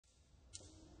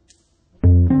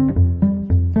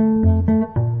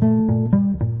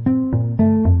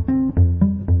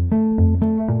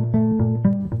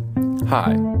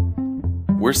Hi,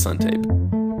 we're SunTape,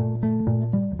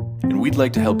 and we'd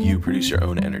like to help you produce your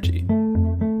own energy.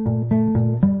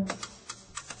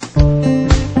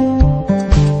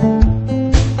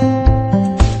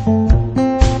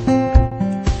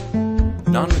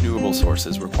 Non-renewable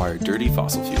sources require dirty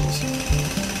fossil fuels,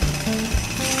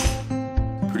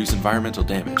 produce environmental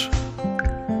damage,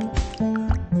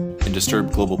 and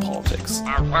disturb global politics,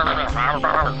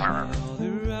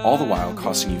 all the while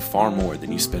costing you far more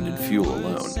than you spend in fuel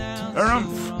alone.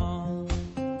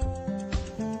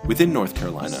 Within North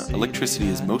Carolina, electricity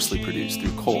is mostly produced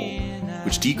through coal,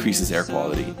 which decreases air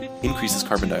quality, increases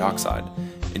carbon dioxide,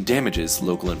 and damages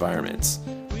local environments.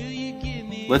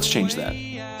 Let's change that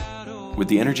with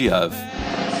the energy of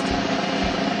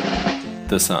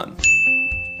the sun.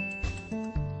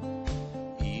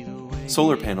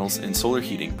 Solar panels and solar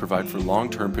heating provide for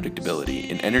long-term predictability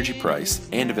in energy price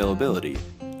and availability,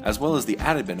 as well as the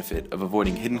added benefit of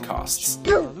avoiding hidden costs,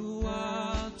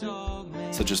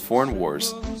 such as foreign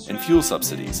wars and fuel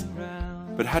subsidies.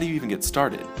 But how do you even get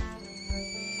started?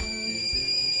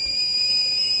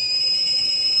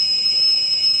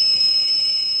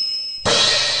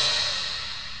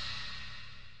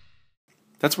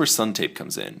 That's where SunTape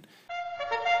comes in.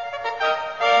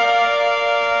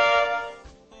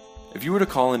 If you were to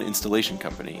call an installation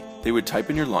company, they would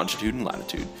type in your longitude and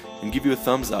latitude and give you a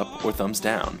thumbs up or thumbs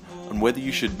down on whether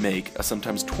you should make a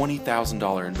sometimes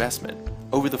 $20,000 investment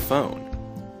over the phone.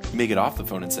 You may get off the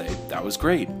phone and say, "That was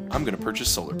great, I'm going to purchase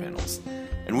solar panels."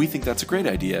 And we think that's a great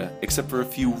idea, except for a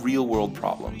few real-world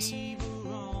problems.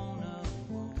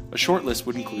 A short list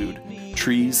would include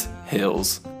trees,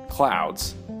 hills,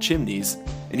 clouds, chimneys,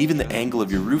 and even the angle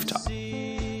of your rooftop.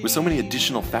 With so many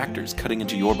additional factors cutting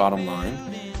into your bottom line,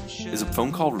 is a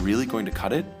phone call really going to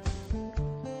cut it?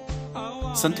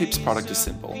 SunTape's product is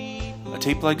simple. A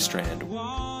tape-like strand,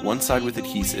 one side with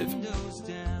adhesive,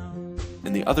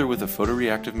 and the other with a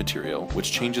photoreactive material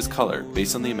which changes color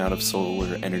based on the amount of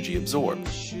solar energy absorbed.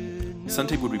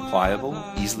 SunTape would be pliable,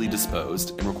 easily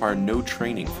disposed, and require no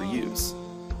training for use.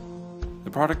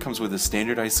 The product comes with a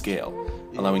standardized scale,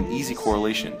 allowing easy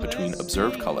correlation between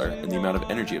observed color and the amount of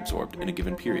energy absorbed in a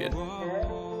given period.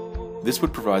 This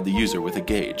would provide the user with a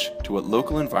gauge to what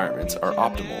local environments are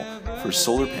optimal for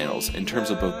solar panels in terms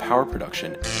of both power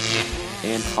production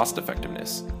and cost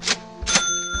effectiveness.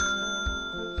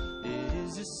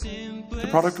 The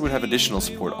product would have additional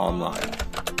support online,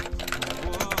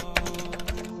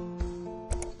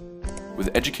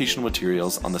 with educational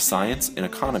materials on the science and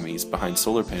economies behind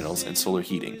solar panels and solar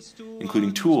heating,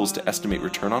 including tools to estimate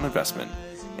return on investment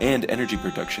and energy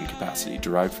production capacity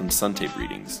derived from SunTape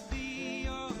readings.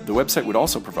 The website would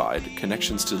also provide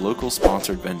connections to local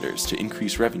sponsored vendors to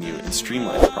increase revenue and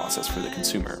streamline the process for the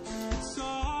consumer.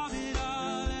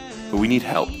 But we need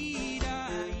help.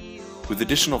 With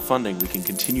additional funding, we can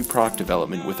continue product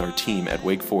development with our team at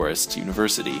Wake Forest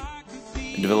University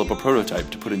and develop a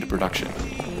prototype to put into production.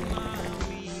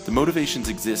 The motivations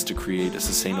exist to create a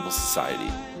sustainable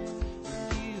society.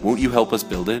 Won't you help us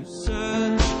build it?